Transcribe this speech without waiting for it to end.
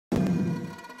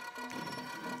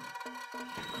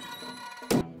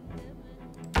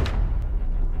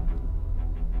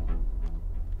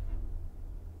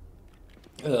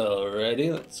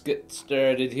Alrighty, let's get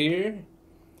started here.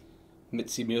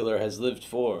 Mitzi Mueller has lived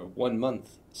for 1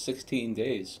 month, 16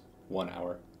 days, 1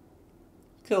 hour.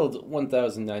 Killed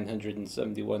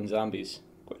 1,971 zombies.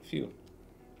 Quite a few.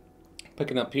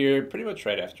 Picking up here pretty much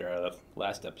right after our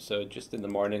last episode, just in the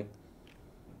morning.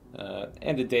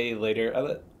 And a day later, I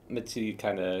let Mitzi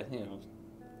kind of,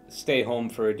 stay home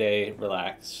for a day,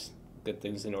 relax, get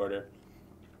things in order.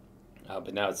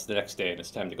 But now it's the next day and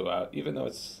it's time to go out, even though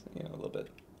it's a little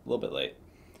bit late.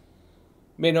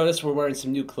 You may notice we're wearing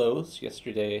some new clothes.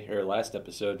 Yesterday, or last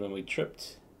episode, when we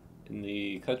tripped in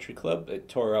the country club, it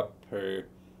tore up her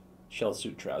shell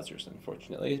suit trousers,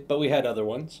 unfortunately. But we had other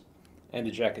ones and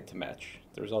a jacket to match.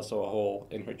 There was also a hole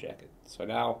in her jacket. So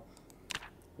now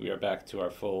we are back to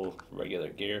our full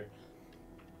regular gear.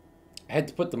 I had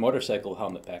to put the motorcycle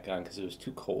helmet back on because it was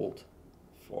too cold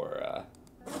for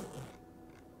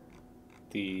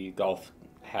the golf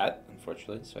hat,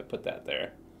 unfortunately, so I put that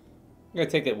there. I'm going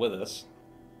to take it with us.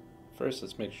 First,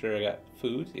 let's make sure I got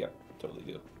food. Yep, totally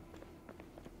do.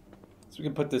 So we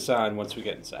can put this on once we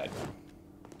get inside.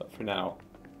 But for now,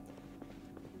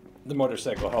 the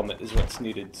motorcycle helmet is what's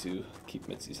needed to keep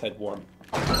Mitzi's head warm.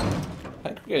 I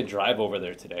think we're going to drive over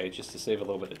there today just to save a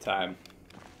little bit of time.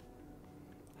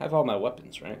 I have all my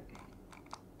weapons, right?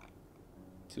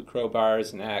 2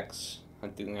 crowbars, an axe,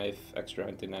 hunting knife, extra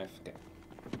hunting knife. Okay.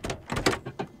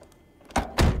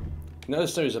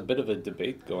 Notice there's a bit of a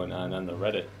debate going on the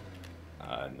Reddit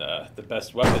on the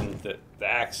best weapon, that the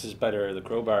axe is better or the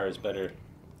crowbar is better.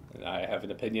 And I have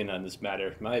an opinion on this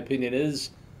matter. My opinion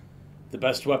is the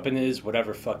best weapon is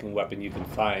whatever fucking weapon you can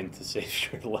find to save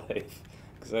your life.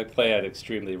 Because I play at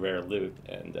extremely rare loot,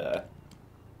 and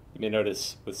you may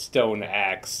notice with stone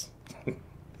axe, you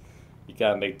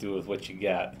gotta make do with what you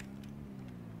got.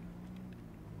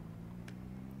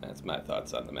 That's my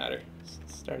thoughts on the matter.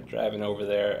 Start driving over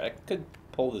there. I could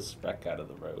pull this wreck out of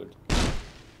the road. I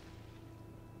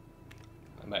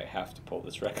might have to pull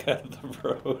this wreck out of the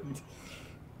road.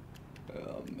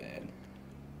 Oh man.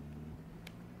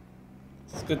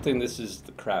 It's a good thing this is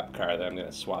the crap car that I'm going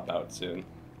to swap out soon.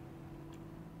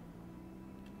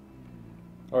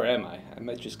 Or am I? I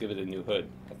might just give it a new hood.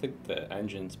 I think the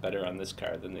engine's better on this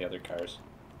car than the other cars.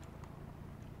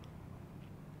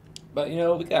 But,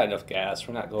 we got enough gas.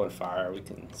 We're not going far. We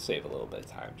can save a little bit of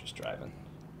time just driving.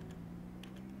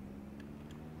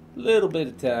 A little bit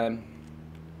of time.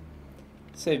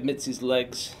 Save Mitzi's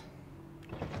legs.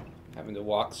 Having to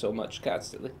walk so much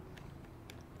constantly.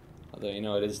 Although,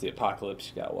 it is the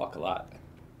apocalypse. You gotta walk a lot.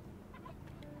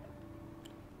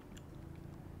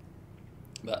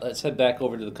 But let's head back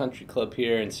over to the country club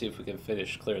here and see if we can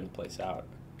finish clearing the place out.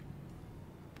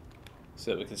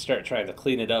 So that we can start trying to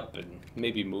clean it up and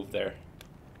maybe move there.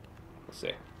 We'll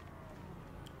see.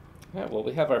 Alright, well,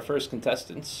 we have our first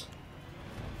contestants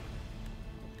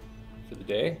for the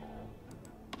day.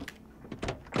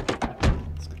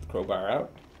 Let's get the crowbar out.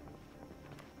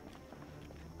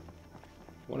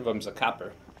 One of them's a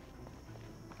copper.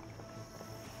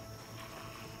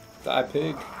 Die,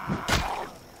 pig.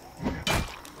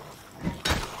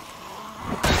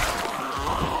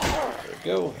 There we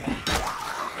go.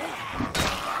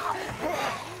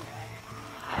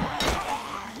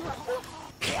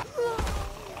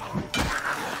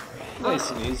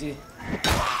 Nice and easy.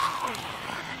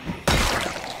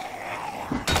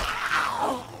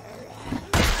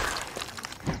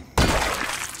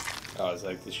 I was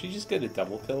like, did she just get a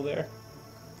double kill there?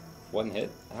 1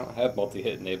 hit? I don't have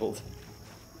multi-hit enabled.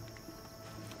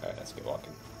 Alright, let's get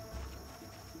walking.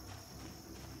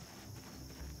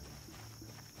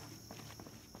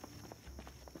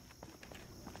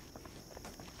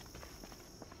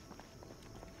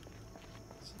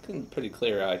 It's looking pretty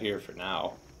clear out here for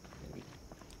now.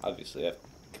 Obviously, I've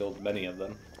killed many of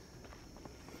them.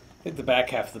 I think the back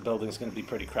half of the building's going to be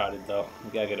pretty crowded, though. We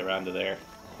gotta get around to there.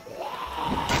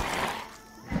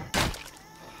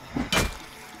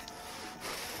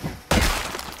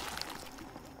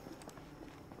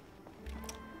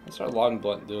 What's our long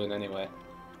blunt doing anyway?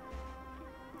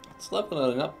 It's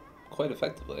leveling up quite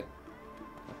effectively.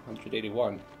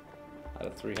 181 out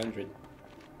of 300.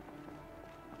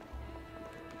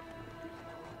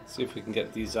 See if we can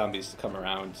get these zombies to come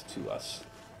around to us.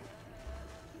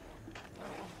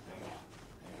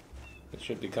 It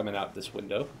should be coming out this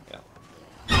window. Yeah.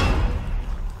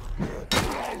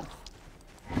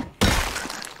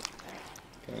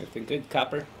 Okay, anything good?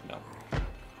 Copper? No.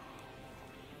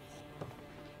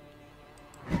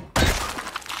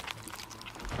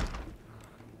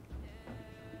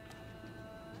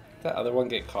 Did that other one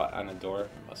get caught on a door?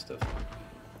 Must have.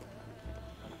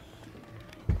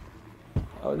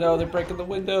 Oh no, they're breaking the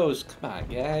windows. Come on,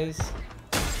 guys.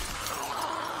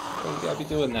 Don't gotta be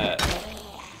doing that.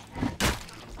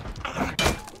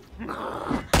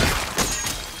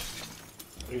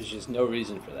 There's just no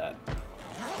reason for that.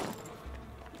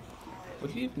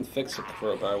 What do you even fix a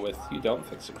crowbar with? You don't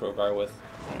fix a crowbar with.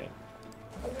 Alright.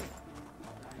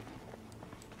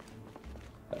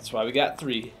 That's why we got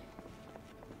 3.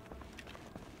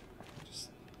 Just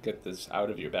get this out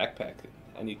of your backpack in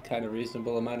any kind of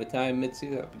reasonable amount of time, Mitzi.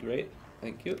 That would be great.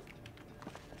 Thank you.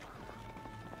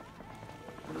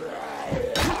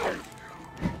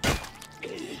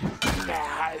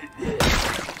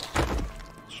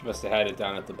 She must have had it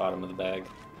down at the bottom of the bag.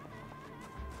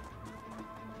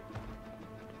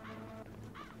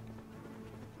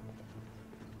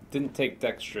 Didn't take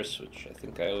dexterous, which I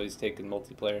think I always take in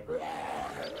multiplayer.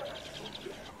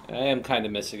 I am kind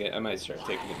of missing it. I might start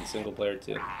taking it in single player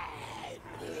too.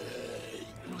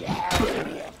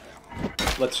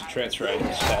 Lets you transfer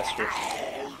items faster.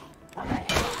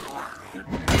 It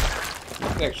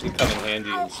can actually come in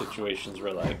handy in situations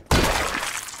where, like,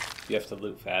 you have to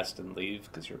loot fast and leave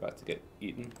because you're about to get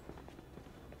eaten.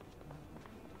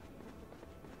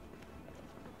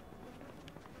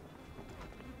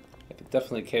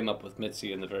 Definitely came up with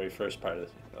Mitzi in the very first part of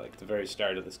this, like the very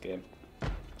start of this game.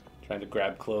 Trying to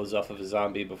grab clothes off of a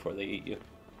zombie before they eat you.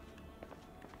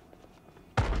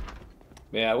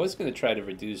 Yeah, I was going to try to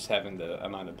reduce having the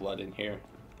amount of blood in here.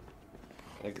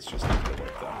 I think it's just not going to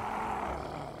work though.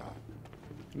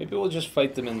 Maybe we'll just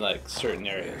fight them in like certain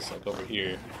areas, like over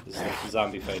here. This is like the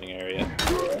zombie fighting area.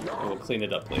 And we'll clean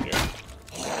it up later.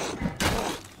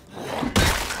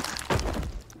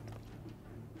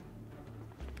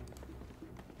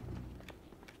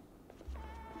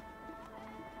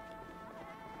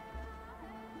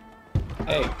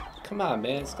 Hey, come on,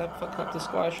 man. Stop fucking up the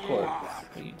squash court.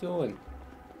 What are you doing?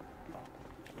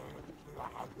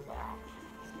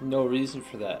 No reason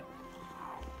for that.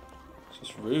 It's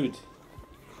just rude.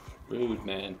 Rude,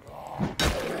 man.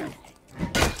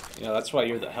 You know, that's why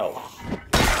you're the help.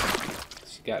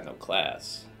 'Cause you got no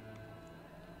class.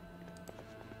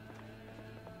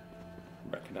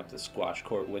 Wrecking up the squash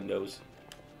court windows.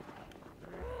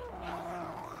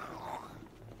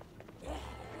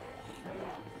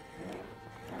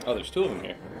 Oh, there's 2 of them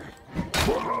here.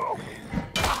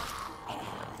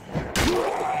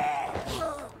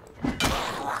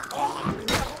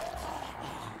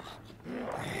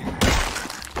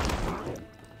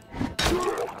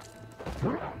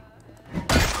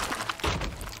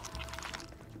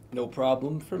 No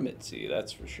problem for Mitzi,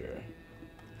 that's for sure.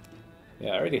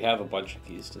 Yeah, I already have a bunch of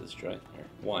keys to this joint. Here,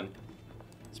 1.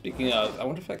 Speaking of, I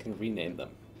wonder if I can rename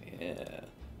them. Yeah.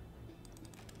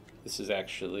 This is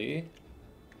actually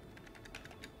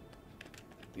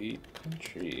the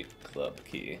country club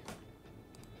key.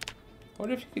 I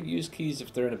wonder if you could use keys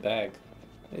if they're in a bag.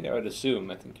 I would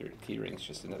assume. I think your key ring's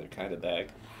just another kind of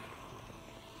bag.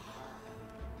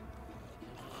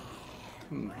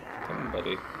 Come on,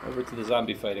 buddy. Over to the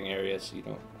zombie fighting area so you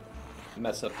don't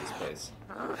mess up this place.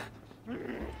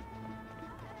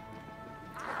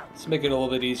 Let's make it a little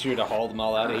bit easier to haul them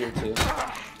all out of here, too.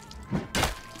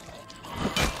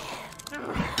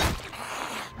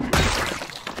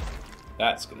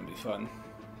 That's gonna be fun.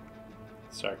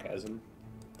 Sarcasm.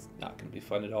 It's not gonna be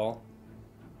fun at all.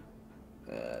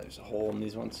 There's a hole in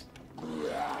these ones.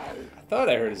 I thought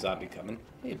I heard a zombie coming.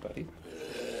 Hey, buddy.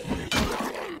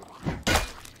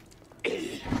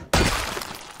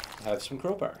 I have some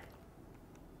crowbar.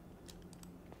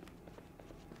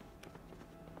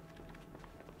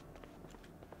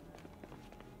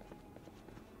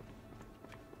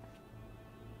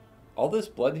 All this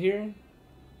blood here?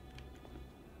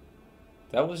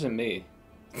 That wasn't me.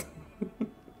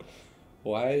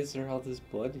 Why is there all this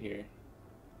blood here?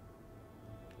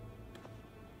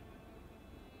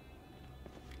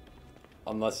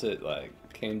 Unless it, like,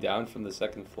 came down from the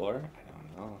second floor? I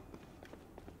don't know.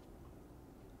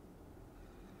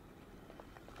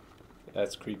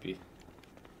 That's creepy.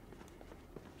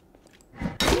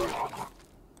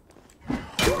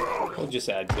 We'll just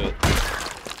add to it.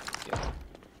 Yeah.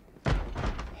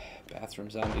 Bathroom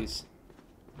zombies.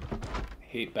 I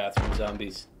hate bathroom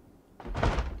zombies.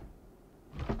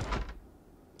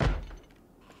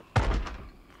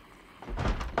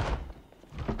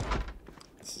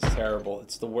 This is terrible.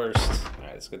 It's the worst.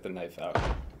 Alright, let's get the knife out.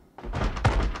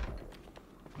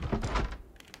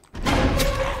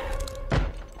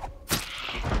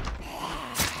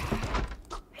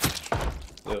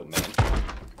 Oh, man.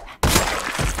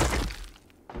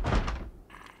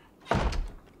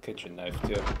 Kitchen knife,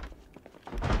 too.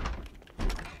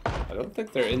 I don't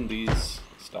think they're in these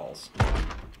stalls.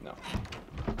 No.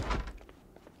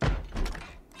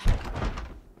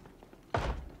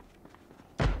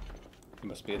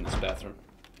 must be in this bathroom.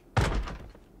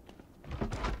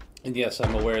 And yes,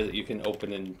 I'm aware that you can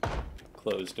open and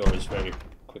close doors very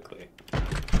quickly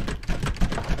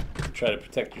to try to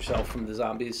protect yourself from the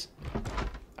zombies.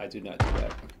 I do not do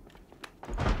that.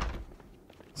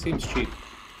 Seems cheap.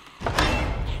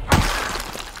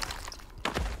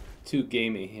 Too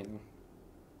gamey, you know.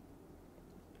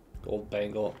 Gold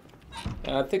bangle.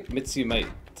 I think Mitzi might,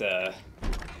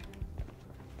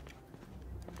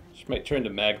 she might turn to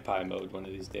magpie mode one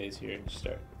of these days here and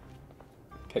start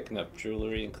picking up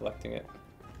jewelry and collecting it.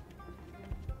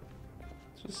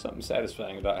 There's just something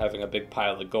satisfying about having a big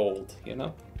pile of gold, you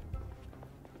know?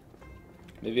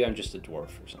 Maybe I'm just a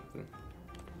dwarf or something.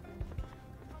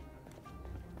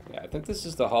 Yeah, I think this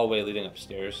is the hallway leading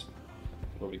upstairs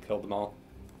where we killed them all.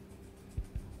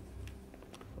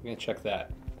 We're gonna check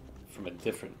that from a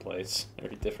different place, or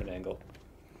a different angle.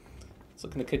 Let's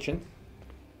look in the kitchen.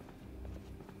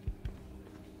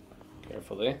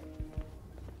 Carefully.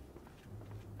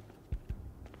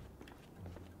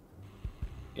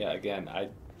 Yeah, again, I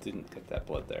didn't get that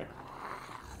blood there.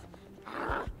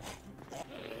 I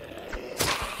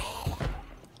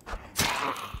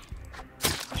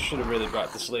should have really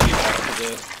brought this lady back to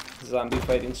the zombie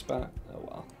fighting spot. Oh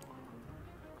well.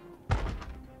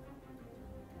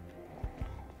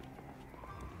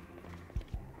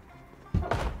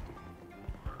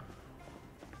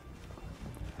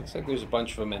 Looks like there's a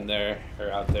bunch of them in there,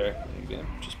 or out there. I'm gonna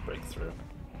just break through.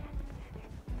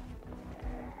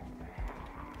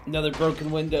 Another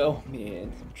broken window.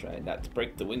 Man, I'm trying not to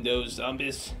break the windows,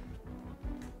 zombies.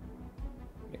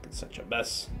 Making such a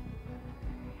mess.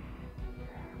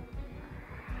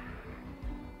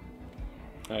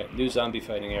 Alright, new zombie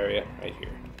fighting area right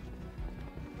here.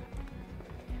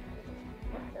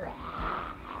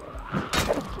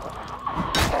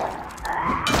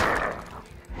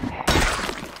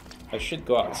 I should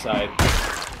go outside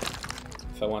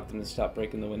if I want them to stop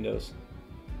breaking the windows.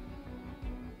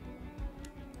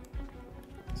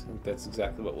 I think that's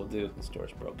exactly what we'll do. This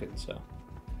door's broken, so.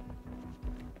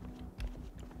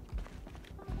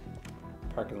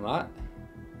 Parking lot.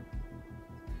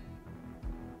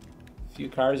 A few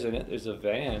cars in it. There's a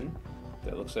van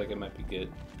that looks like it might be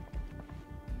good.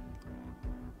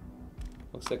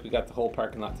 Looks like we got the whole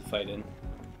parking lot to fight in.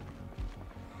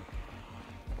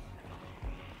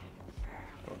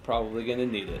 We're probably gonna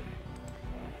need it.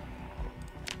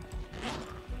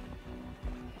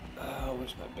 Oh,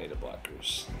 where's my beta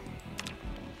blockers?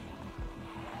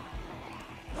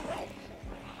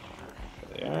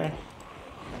 There they are.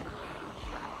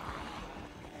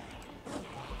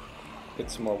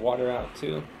 Get some more water out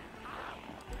too.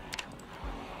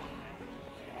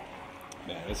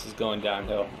 Man, this is going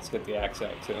downhill. Let's get the axe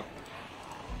out too.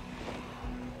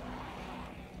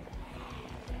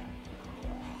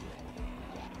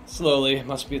 Slowly, it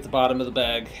must be at the bottom of the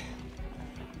bag.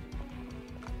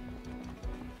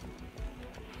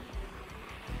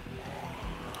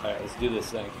 Alright, let's do this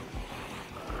thing.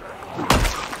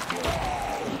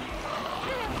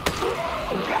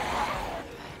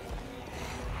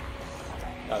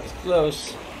 That was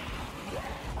close.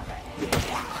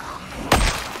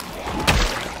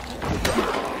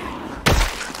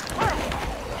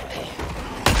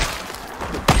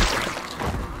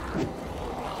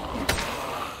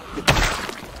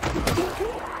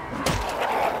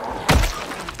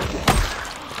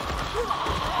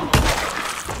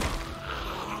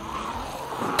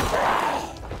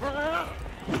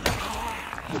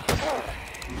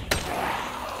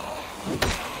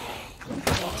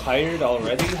 Tired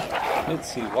already?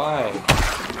 Mitzi, why? You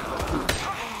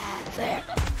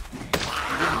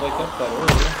didn't wake up that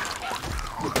early.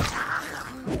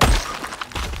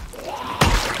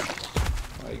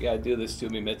 Why you gotta do this to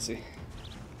me, Mitzi?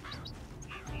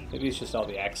 Maybe it's just all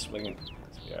the axe swinging.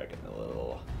 We are getting a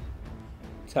little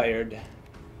tired.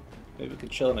 Maybe we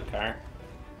could chill in the car.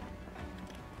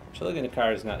 Chilling in a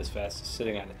car is not as fast as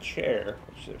sitting on a chair,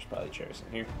 which there's probably chairs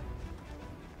in here.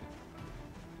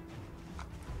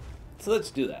 So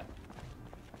let's do that.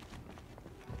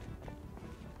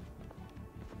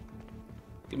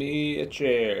 Give me a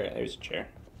chair. There's a chair.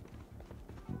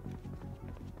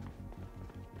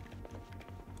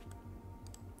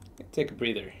 Take a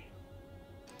breather.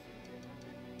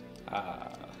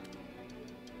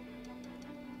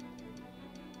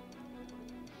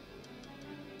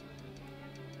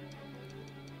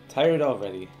 Tired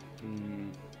already.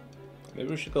 Maybe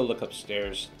we should go look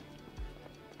upstairs.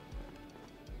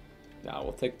 No,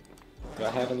 we'll take... Do I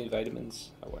have any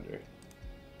vitamins? I wonder.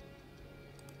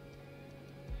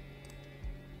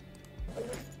 I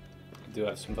do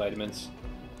have some vitamins.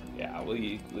 Yeah,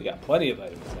 we got plenty of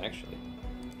vitamins, actually.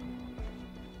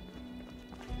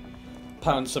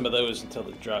 pound some of those until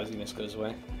the drowsiness goes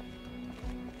away.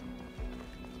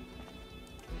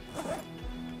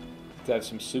 To have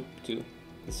some soup too.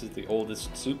 This is the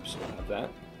oldest soup, so we'll have that.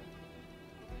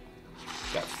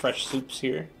 Got fresh soups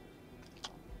here.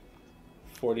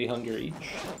 40 hunger each.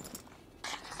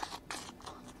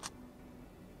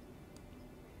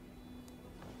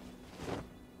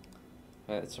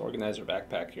 Let's organize our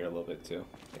backpack here a little bit too.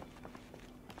 Okay.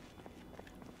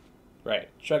 Right,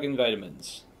 chugging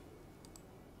vitamins.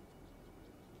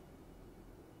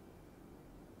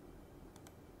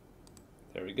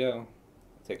 There we go.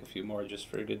 Take a few more just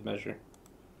for a good measure.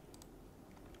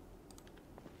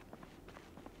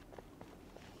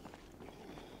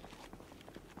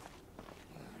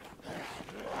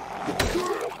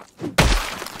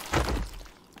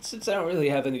 Since I don't really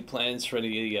have any plans for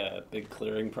any big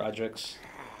clearing projects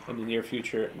in the near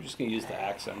future, I'm just going to use the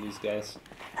axe on these guys.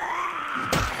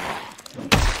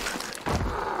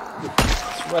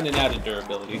 It's running out of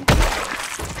durability,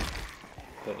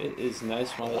 but it is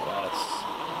nice while it lasts.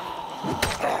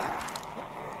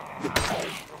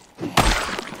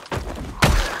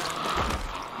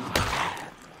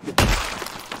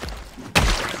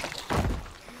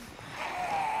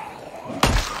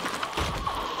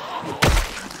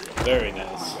 Very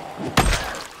nice.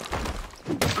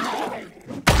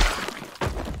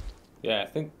 Yeah, I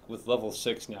think with level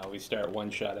 6 now we start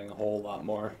one-shotting a whole lot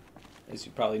more, as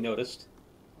you probably noticed.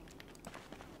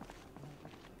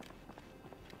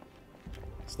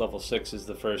 This level 6 is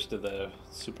the first of the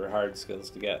super hard skills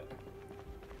to get.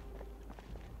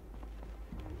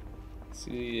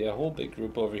 See a whole big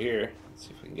group over here. Let's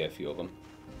see if we can get a few of them.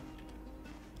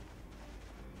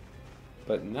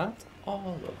 But not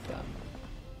all of them.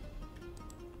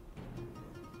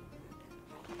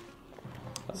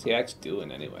 How's the axe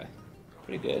doing anyway?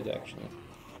 Pretty good, actually.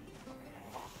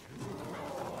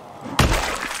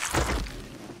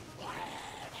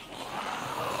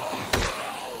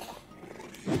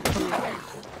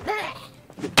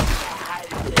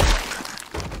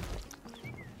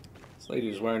 This lady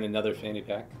was wearing another fanny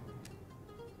pack.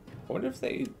 I wonder if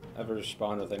they ever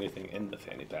spawn with anything in the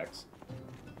fanny packs.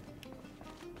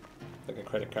 Like a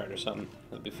credit card or something.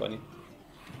 That'd be funny.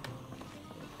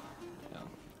 No.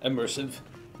 Immersive.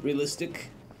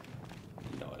 Realistic.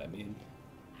 You know what I mean.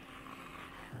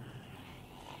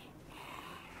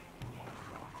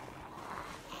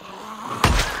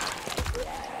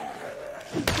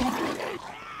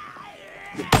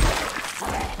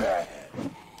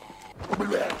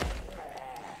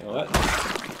 You know what?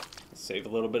 Let's save a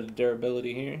little bit of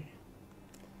durability here.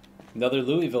 Another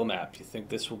Louisville map. Do you think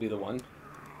this will be the one?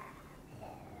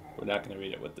 We're not going to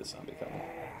read it with this zombie coming.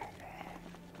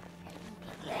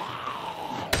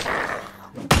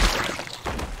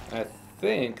 I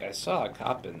think I saw a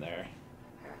cop in there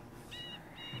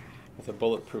with a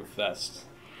bulletproof vest.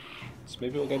 So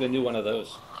maybe we'll get a new one of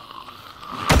those.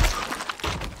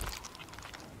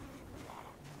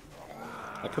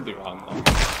 I could be wrong though.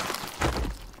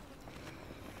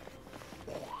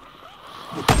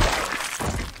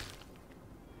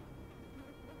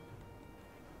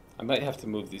 I might have to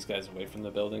move these guys away from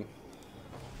the building.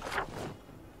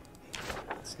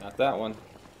 It's not that one.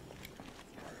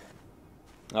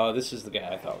 Oh, this is the guy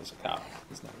I thought was a cop.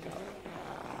 He's not a cop.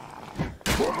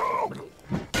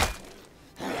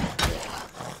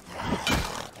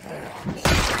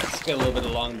 Let's get a little bit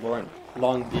of long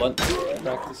blunt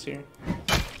practice here.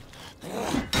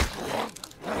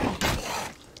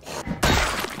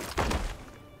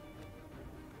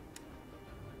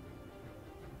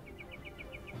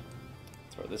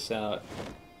 Throw this out.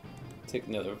 Take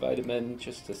another vitamin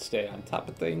just to stay on top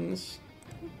of things.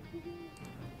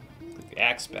 Get the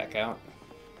axe back out.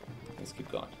 Let's keep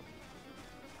going.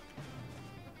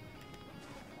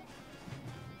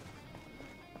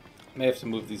 I may have to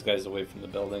move these guys away from the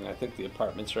building. I think the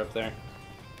apartments are up there.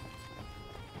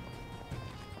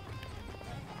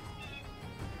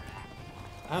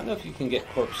 I don't know if you can get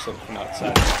corpse silk from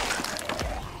outside.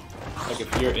 Like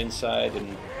if you're inside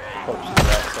and the corpses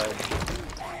are outside.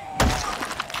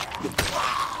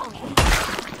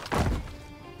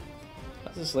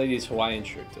 How's this lady's Hawaiian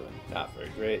shirt doing? Not very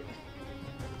great.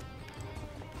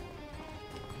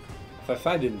 If I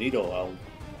find a needle, I'll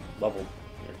level,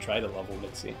 or try to level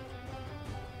Mitzi.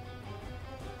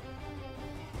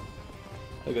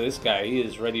 Look at this guy, he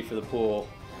is ready for the pool.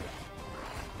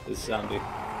 This zombie.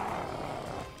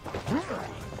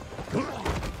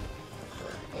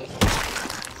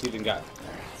 He's even got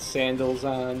sandals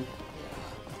on.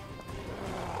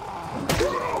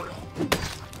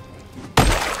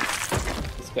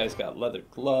 This guy's got leather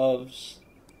gloves.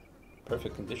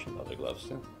 Perfect condition leather gloves,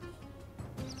 too.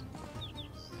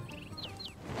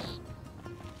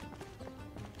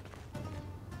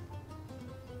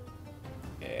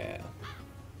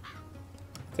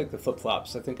 Take the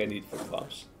flip-flops. I think I need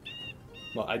flip-flops.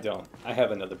 Well, I don't. I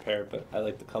have another pair, but I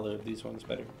like the color of these ones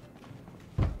better.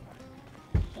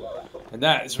 And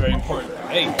that is very important.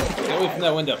 Hey, get away from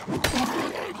that window.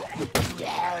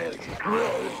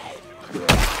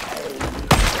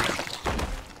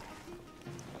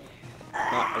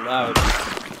 Not allowed.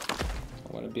 I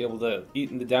want to be able to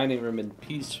eat in the dining room in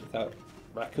peace without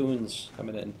raccoons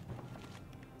coming in.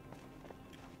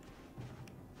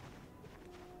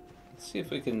 Let's see if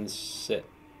we can sit.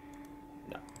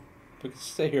 No. We can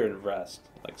stay here and rest.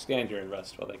 Like, stand here and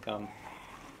rest while they come.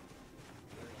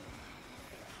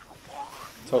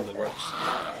 Totally works.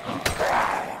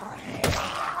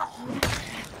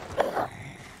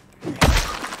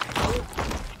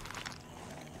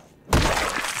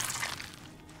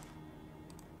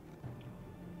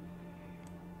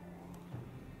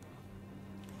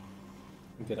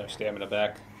 Get our stamina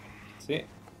back. See?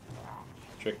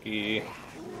 Tricky.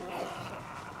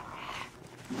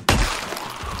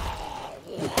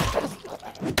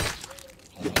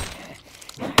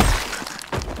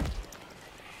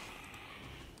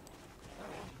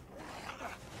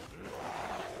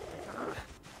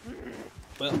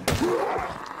 Well,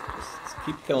 just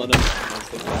keep killing them once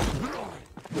they come.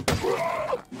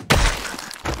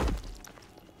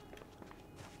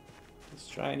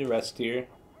 Just trying to rest here.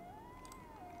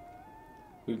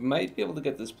 We might be able to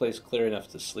get this place clear enough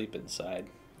to sleep inside.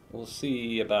 We'll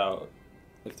see about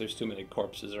if there's too many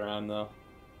corpses around, though.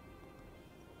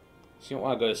 So you don't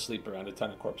want to go to sleep around a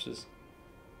ton of corpses.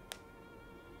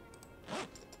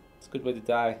 It's a good way to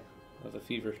die of a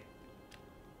fever.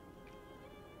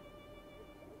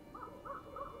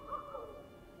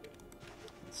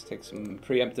 Let's take some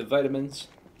preemptive vitamins.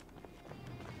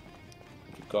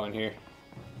 Keep going here.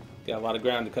 Got a lot of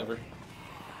ground to cover.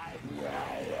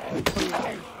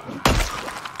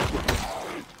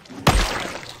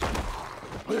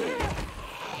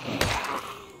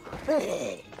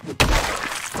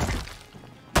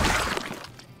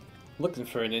 Looking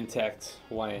for an intact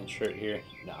Hawaiian shirt here.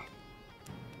 No.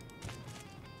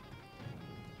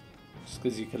 Just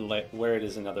because you can wear it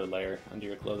as another layer under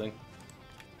your clothing.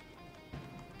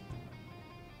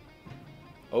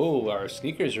 Oh, our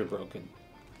sneakers are broken.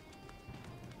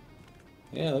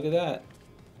 Yeah, look at that.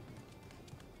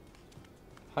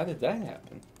 How did that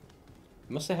happen? It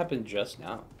must have happened just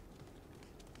now.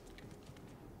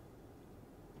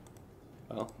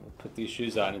 Well, we'll put these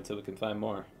shoes on until we can find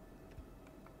more.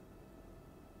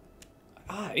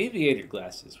 Ah, aviator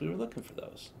glasses. We were looking for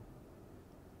those.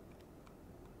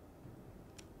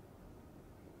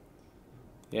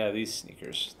 Yeah, these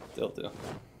sneakers. They'll do.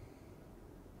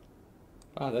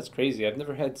 Wow, that's crazy. I've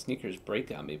never had sneakers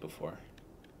break on me before.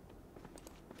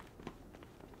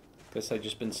 Guess I've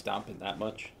just been stomping that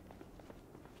much.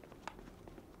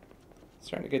 It's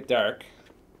starting to get dark.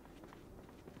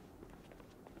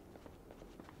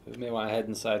 We may want to head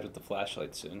inside with the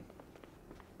flashlight soon.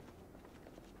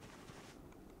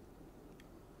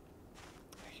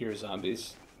 I hear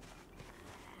zombies.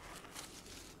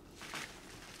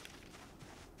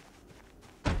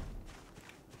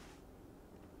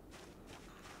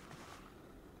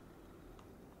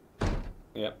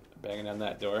 Yep, banging on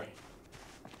that door.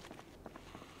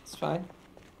 It's fine.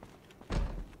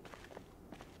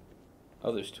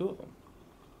 Oh, there's two of them.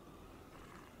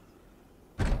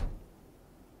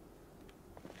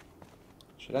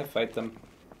 Should I fight them?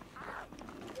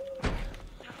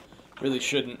 Really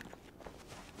shouldn't.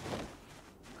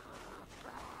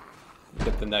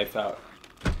 Get the knife out.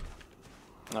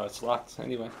 Oh, it's locked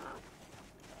anyway.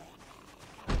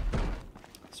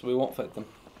 So we won't fight them.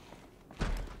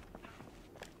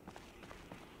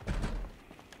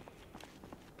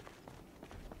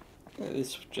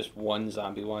 There's just one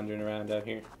zombie wandering around out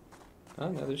here. Oh,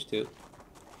 no, there's two.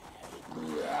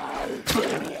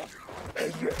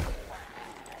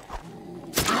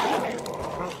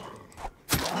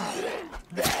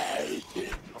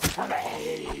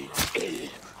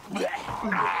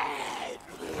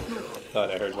 Thought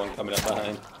I heard one coming up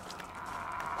behind.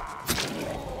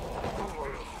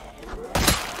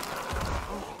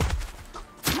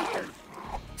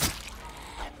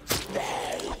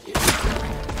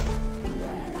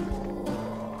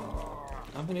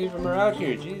 How many of them are out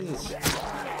here? Jesus.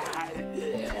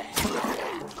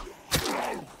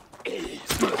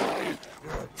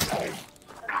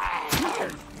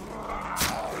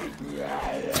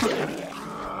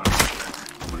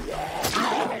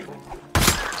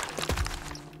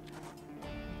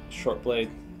 Short blade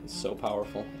is so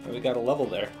powerful. And we got a level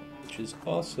there, which is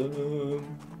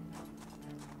awesome.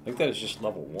 I think that is just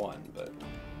level 1, but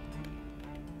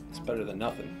it's better than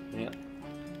nothing. Yeah.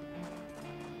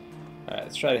 Alright,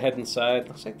 let's try to head inside.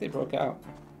 Looks like they broke out.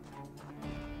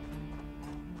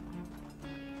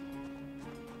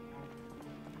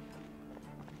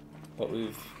 But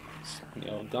we've,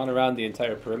 gone around the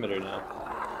entire perimeter now.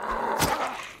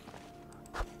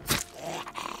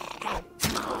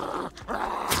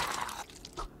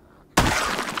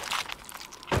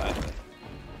 Finally.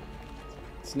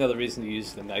 It's another reason to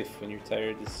use the knife when you're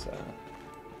tired is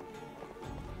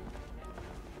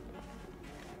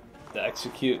the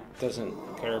execute doesn't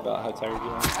care about how tired you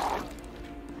are.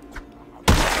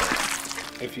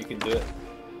 If you can do it.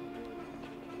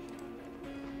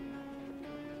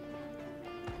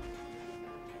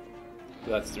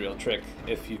 That's the real trick,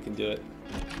 if you can do it.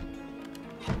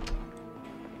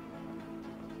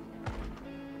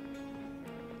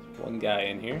 One guy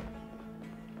in here.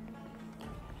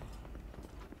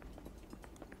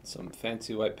 Some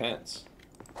fancy white pants.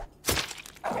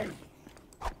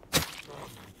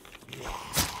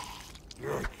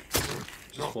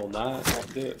 Just will not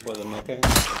do it for them, okay?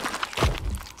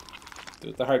 Do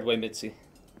it the hard way, Mitzi.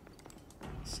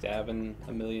 Stabbing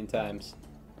a million times.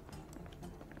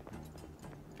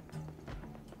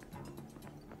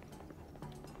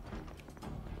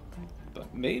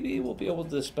 But maybe we'll be able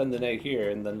to spend the night here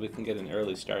and then we can get an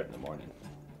early start in the morning.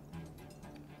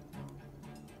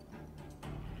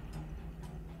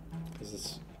 Because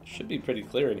this should be pretty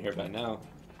clear in here by now.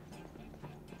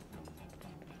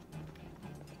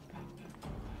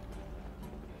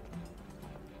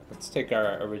 Let's take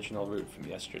our original route from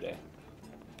yesterday.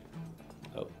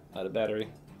 Oh, out of battery.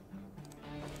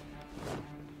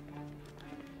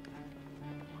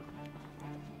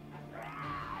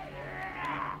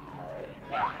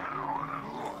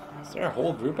 Is there a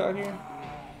whole group out here?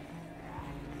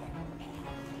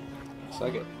 Looks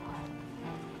like it.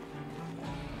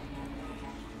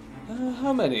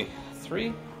 How many? 3?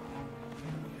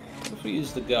 What if we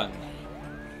use the gun?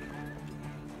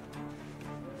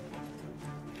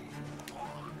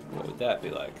 What would that be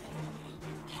like?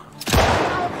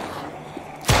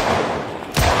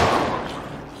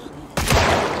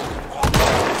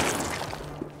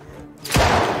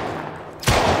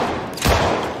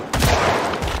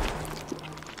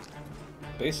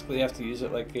 Basically, you have to use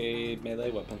it like a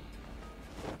melee weapon.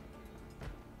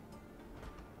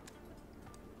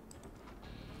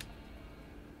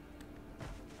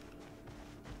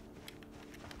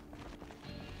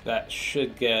 That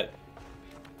should get...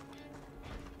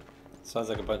 Sounds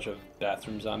like a bunch of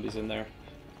bathroom zombies in there.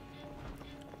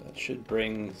 That should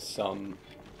bring some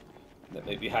that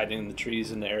may be hiding in the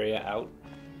trees in the area out.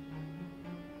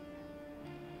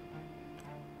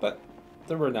 But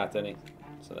there were not any,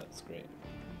 so that's great.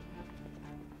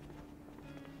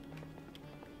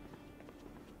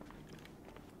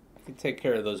 I can take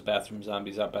care of those bathroom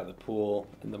zombies out by the pool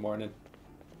in the morning.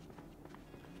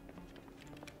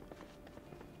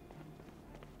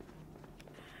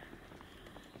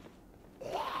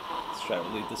 Let's try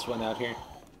to lead this one out here.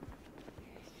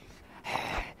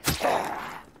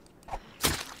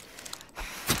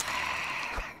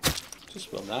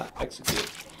 Just will not execute.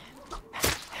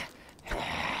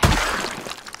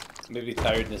 Maybe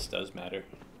tiredness does matter.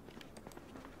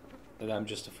 And I'm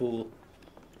just a fool.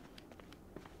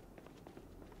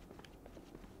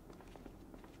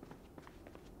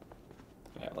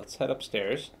 Alright, let's head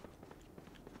upstairs.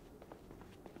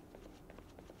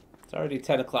 It's already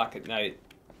 10 o'clock at night.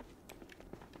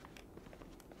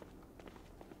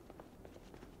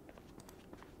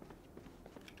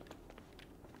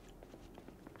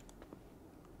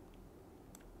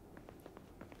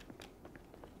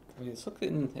 I mean, it's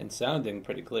looking and sounding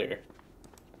pretty clear.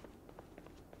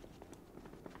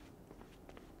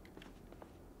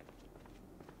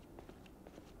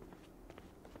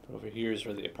 Over here is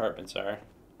where the apartments are.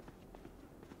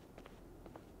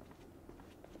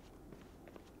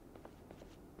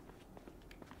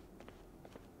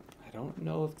 I don't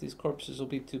know if these corpses will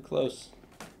be too close.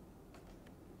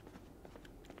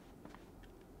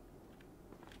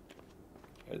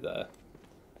 Or the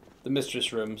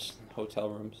mistress rooms, hotel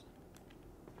rooms.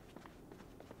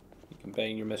 You can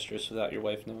bang your mistress without your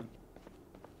wife knowing.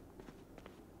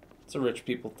 It's a rich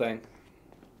people thing.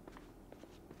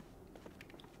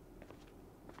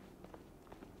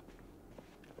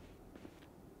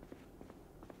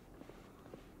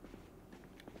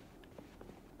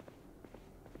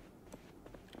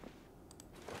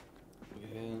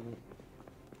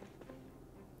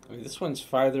 I mean, this one's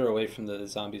farther away from the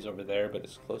zombies over there, but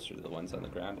it's closer to the ones on the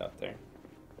ground out there.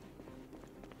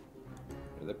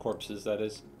 Or the corpses, that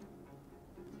is.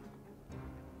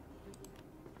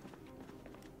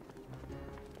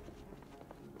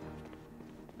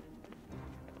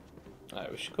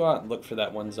 Alright, we should go out and look for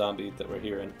that one zombie that we're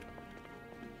hearing.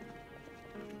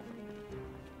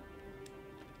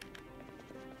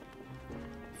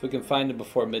 If we can find him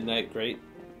before midnight, great.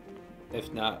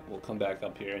 If not, we'll come back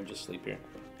up here and just sleep here.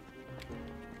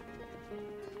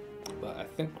 But I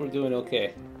think we're doing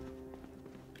okay.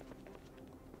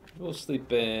 We'll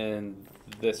sleep in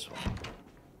this one.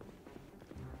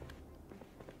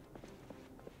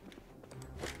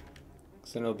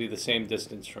 So then it'll be the same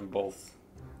distance from both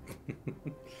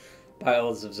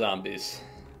piles of zombies.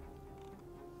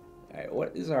 Alright,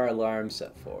 what is our alarm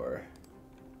set for?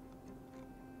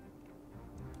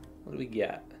 What do we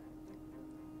get?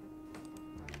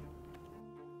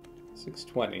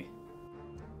 6:20.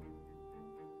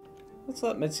 Let's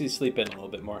let Mitzi sleep in a little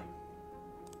bit more.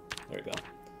 There we go.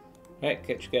 Alright,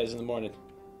 catch you guys in the morning.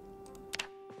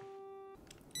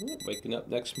 Waking up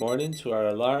next morning to our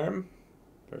alarm.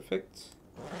 Perfect.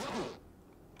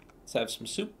 Let's have some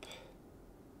soup.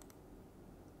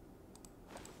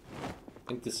 I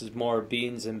think this is more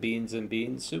beans and beans and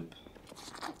beans soup.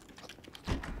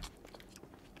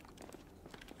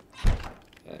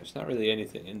 Yeah, there's not really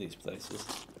anything in these places.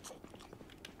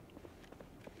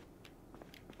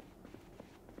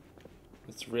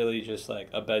 It's really just like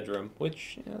a bedroom,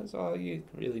 which, you know, is all you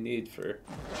really need for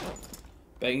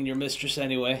banging your mistress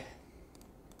anyway.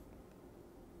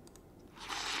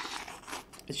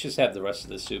 Let's just have the rest of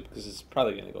the soup because it's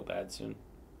probably going to go bad soon.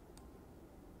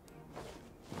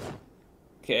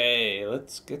 Okay,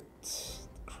 let's get the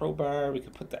crowbar. We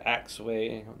can put the axe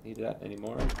away. I don't need that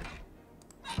anymore.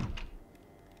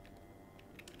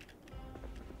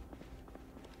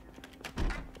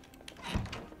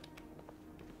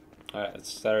 Alright,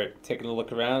 let's start taking a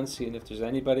look around, seeing if there's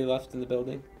anybody left in the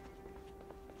building.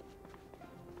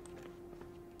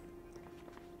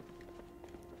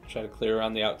 Try to clear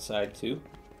around the outside too.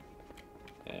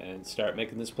 And start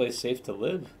making this place safe to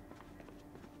live.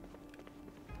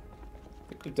 I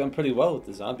think we've done pretty well with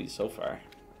the zombies so far.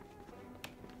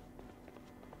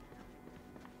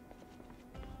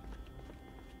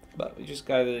 But we just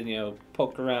gotta, you know,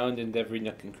 poke around in every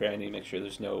nook and cranny, make sure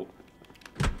there's no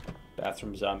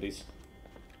bathroom zombies.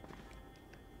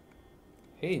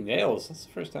 Hey, nails! That's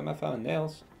the first time I found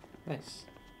nails. Nice.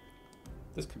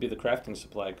 This could be the crafting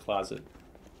supply closet.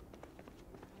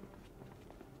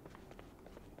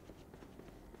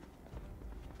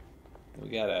 We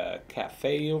got a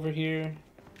cafe over here.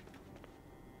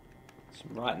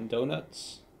 Some rotten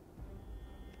donuts.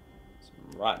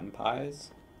 Some rotten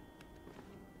pies.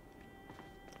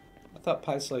 I thought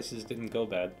pie slices didn't go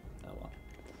bad. Oh well.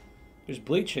 There's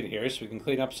bleach in here, so we can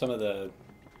clean up some of the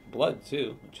blood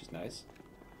too, which is nice.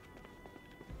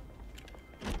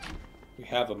 We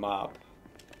have a mop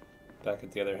back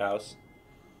at the other house.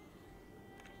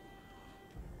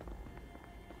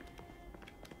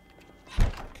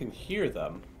 I can hear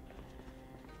them.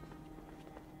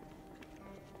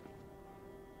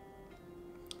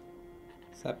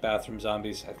 Is that bathroom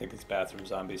zombies? I think it's bathroom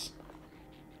zombies.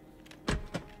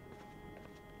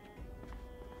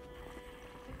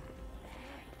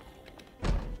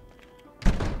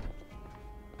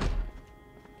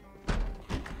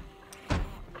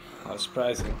 How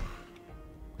surprising.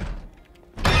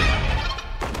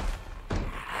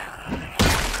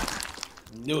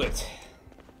 Knew it.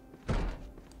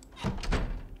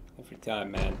 Every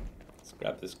time, man. Let's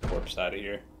grab this corpse out of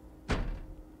here.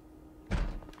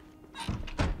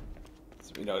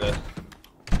 So we know to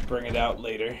bring it out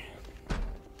later.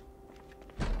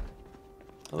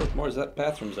 Oh look, more is that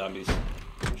bathroom zombies.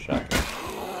 Shotgun.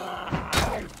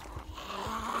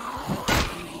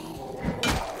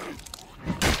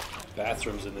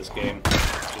 Bathrooms in this game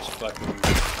just fucking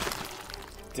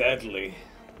deadly.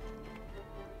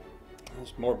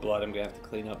 There's more blood I'm gonna have to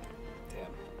clean up.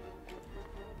 Damn.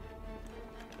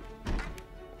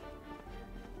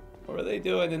 What were they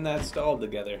doing in that stall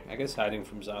together? I guess hiding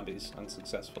from zombies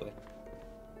unsuccessfully.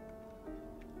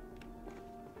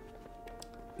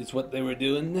 Is what they were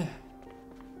doing.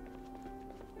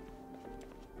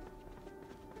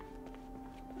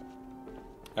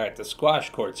 Alright, the squash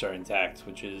courts are intact,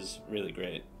 which is really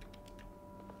great.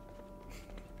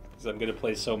 Because I'm going to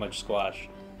play so much squash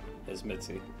as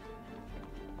Mitzi.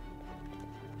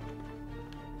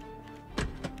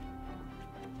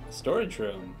 Storage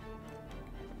room.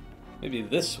 Maybe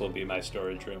this will be my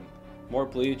storage room. More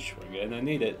bleach, we're going to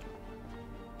need it.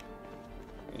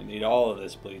 We're going to need all of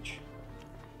this bleach.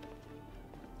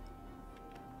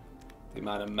 The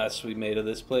amount of mess we made of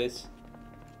this place.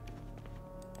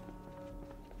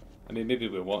 I mean, maybe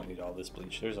we won't need all this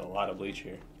bleach. There's a lot of bleach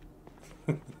here.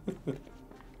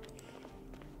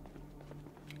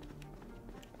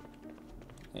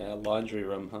 Yeah, laundry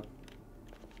room, huh?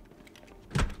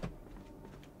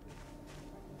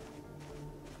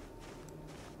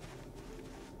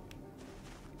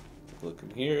 Take a look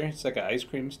in here. It's like an ice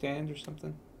cream stand or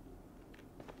something.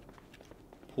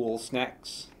 Pool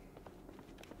snacks.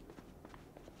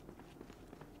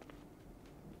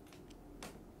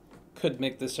 Could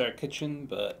make this our kitchen,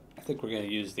 but I think we're going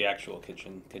to use the actual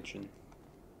kitchen.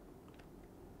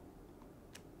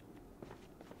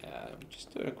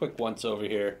 Just doing a quick once over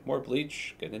here. More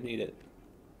bleach, gonna need it.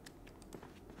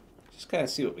 Just kind of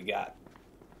see what we got.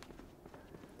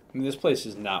 I mean, this place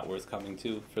is not worth coming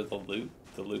to for the loot.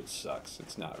 The loot sucks.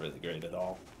 It's not really great at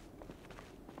all.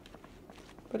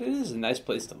 But it is a nice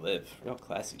place to live. Real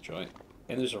classy joint.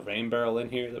 And there's a rain barrel in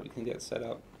here that we can get set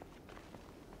up.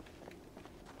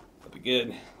 That'll be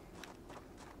good.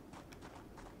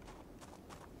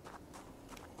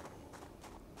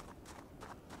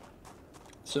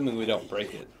 Assuming we don't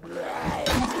break it.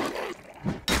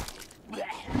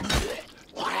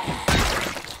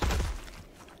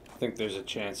 I think there's a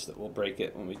chance that we'll break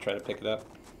it when we try to pick it up.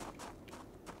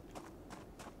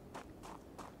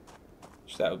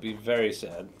 Which that would be very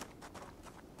sad.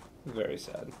 Very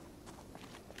sad.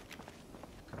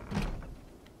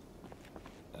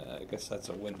 I guess that's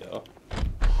a window.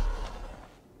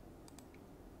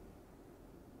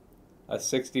 A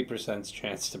 60%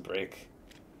 chance to break.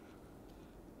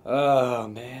 Oh,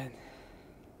 man.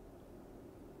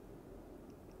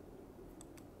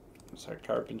 What's our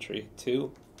carpentry?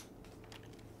 2?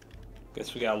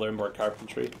 Guess we gotta learn more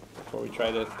carpentry before we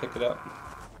try to pick it up.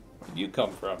 Where'd you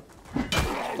come from?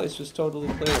 This place was totally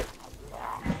clear.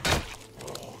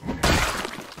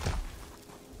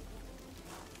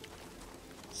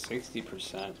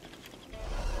 %60.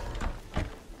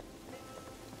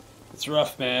 It's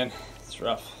rough, man. It's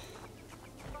rough.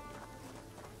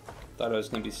 Thought I was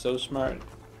going to be so smart.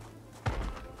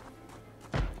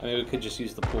 I mean, we could just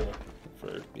use the pool,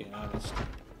 for being honest.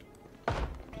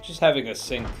 But just having a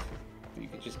sink that you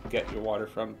could just get your water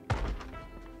from.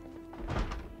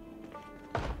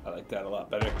 I like that a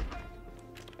lot better.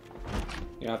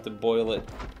 You don't have to boil it.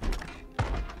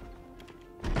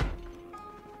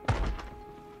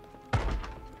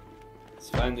 Let's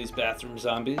find these bathroom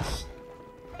zombies.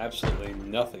 Absolutely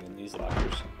nothing in these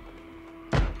lockers.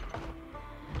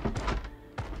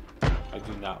 I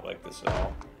do not like this at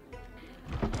all.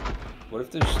 What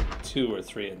if there's 2 or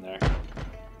 3 in there?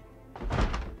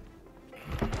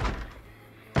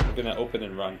 We're gonna open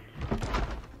and run.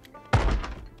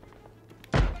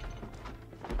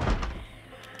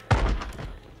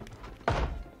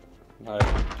 Wow.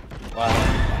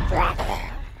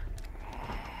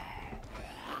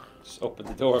 Just open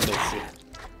the door, Mitzi.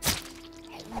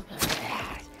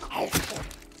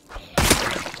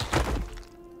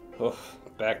 Oof.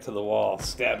 Back to the wall,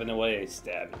 stabbing away,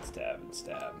 stabbing.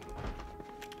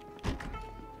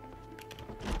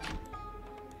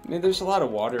 I mean, there's a lot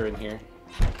of water in here,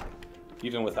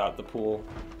 even without the pool,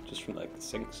 just from like the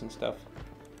sinks and stuff.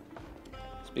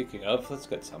 Speaking of, let's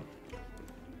get some.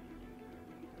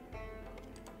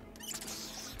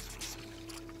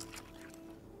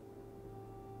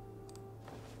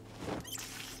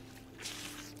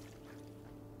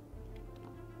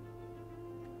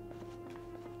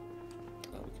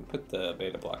 Put the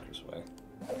beta blockers away.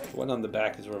 The one on the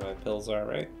back is where my pills are,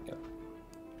 right? Yep.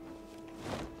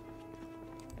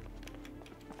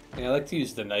 Yeah, I like to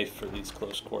use the knife for these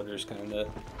close quarters kind of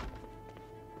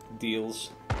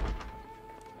deals.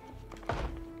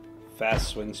 Fast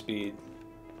swing speed,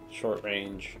 short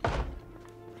range.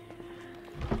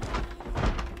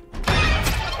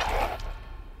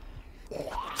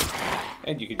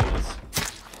 And you can do this.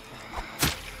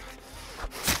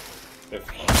 If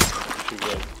you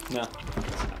would. No,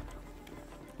 it's not.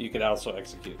 You could also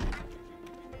execute.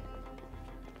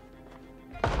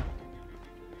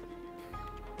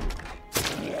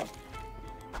 Yeah.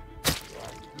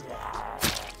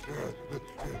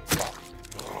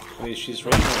 I mean, she's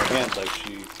raising her hand like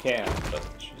she can, but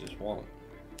she just won't.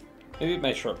 Maybe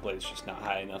my short blade's just not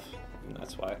high enough, and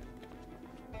that's why.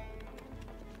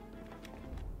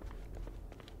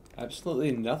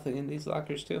 Absolutely nothing in these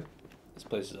lockers, too. This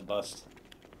place is a bust.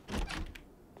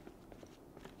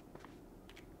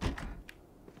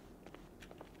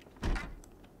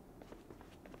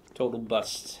 Total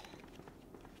bust.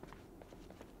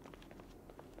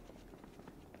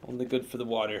 Only good for the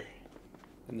water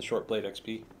and the short blade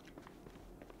XP.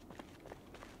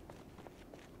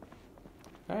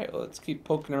 Alright, well, let's keep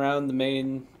poking around the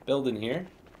main building here.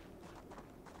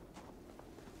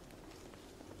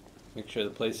 Make sure the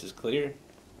place is clear.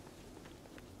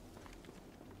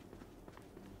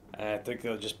 I think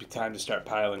it'll just be time to start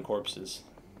piling corpses.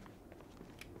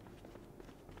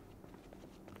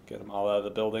 Get them all out of the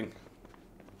building.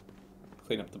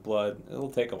 Clean up the blood. It'll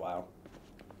take a while.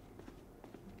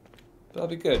 That'll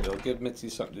be good. It'll give Mitzi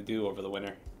something to do over the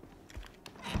winter.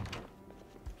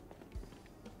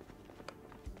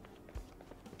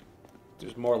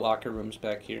 There's more locker rooms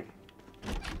back here. I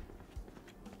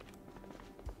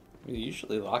mean,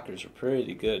 usually lockers are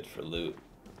pretty good for loot.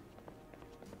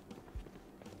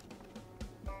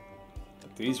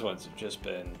 But these ones have just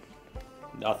been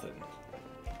nothing.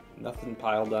 Nothing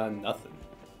piled on nothing.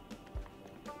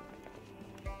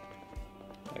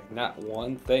 Like, not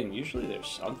one thing. Usually there's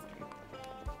something.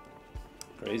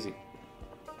 Crazy.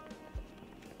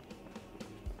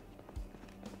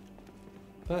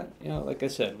 But, you know, like I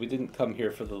said, we didn't come here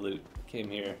for the loot. We came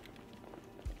here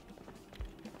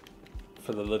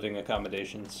for the living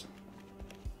accommodations.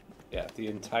 Yeah, the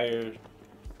entire...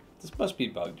 This must be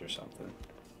bugged or something.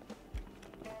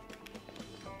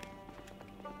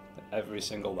 Every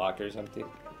single locker is empty.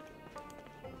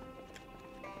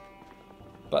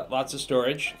 But lots of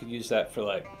storage. You could use that for,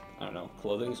 like, I don't know,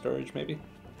 clothing storage maybe?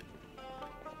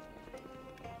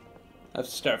 I have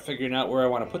to start figuring out where I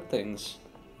want to put things,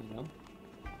 you know?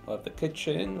 We'll have the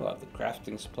kitchen, we'll have the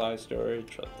crafting supply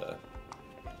storage, we'll have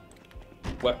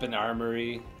the weapon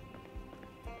armory,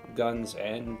 guns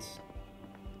and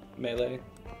melee.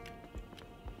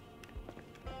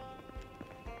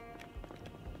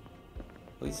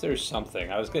 At least there's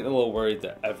something. I was getting a little worried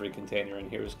that every container in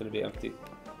here was going to be empty.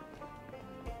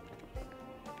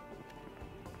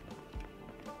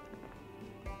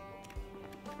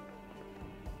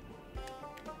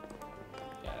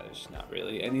 Yeah, there's not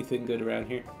really anything good around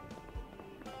here.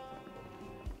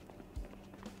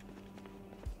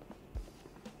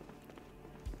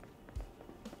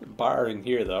 Bar in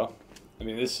here, though. I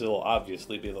mean, this will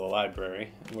obviously be the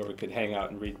library where we could hang out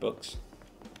and read books.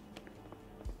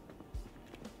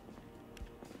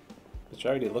 Which I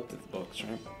already looked at the books,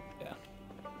 right? Yeah.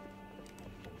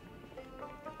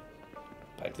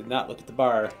 But I did not look at the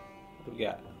bar. What do we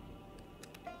got?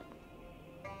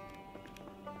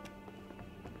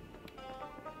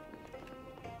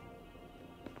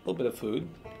 A little bit of food.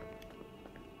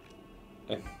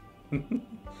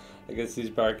 I guess these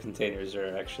bar containers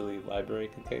are actually library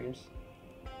containers.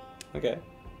 Okay.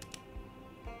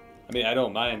 I mean, I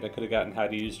don't mind. I could have gotten how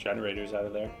to use generators out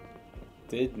of there.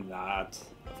 Did not,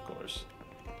 of course.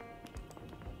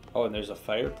 Oh, and there's a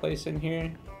fireplace in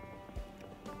here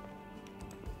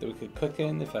that we could cook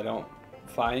in if I don't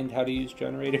find how to use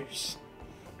generators.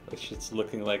 Which it's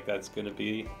looking like that's going to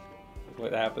be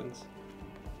what happens.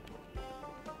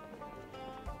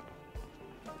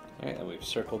 Alright, and we've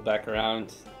circled back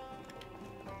around.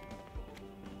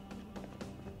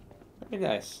 Very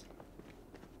nice.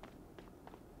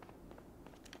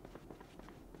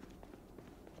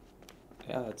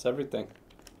 Yeah, that's everything.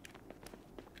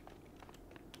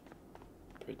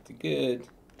 Pretty good.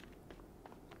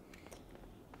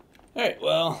 Alright,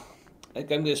 well, I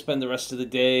think I'm going to spend the rest of the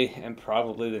day and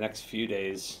probably the next few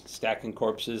days stacking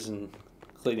corpses and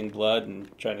cleaning blood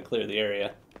and trying to clear the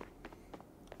area.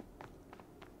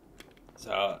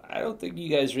 So I don't think you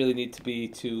guys really need to be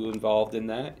too involved in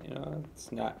that. You know,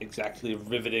 it's not exactly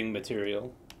riveting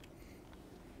material.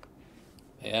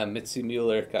 Yeah, Mitzi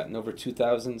Mueller gotten over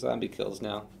 2,000 zombie kills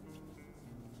now.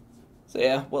 So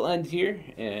yeah, we'll end here,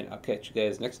 and I'll catch you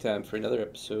guys next time for another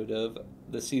episode of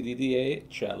the CDDA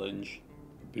Challenge.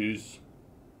 Peace.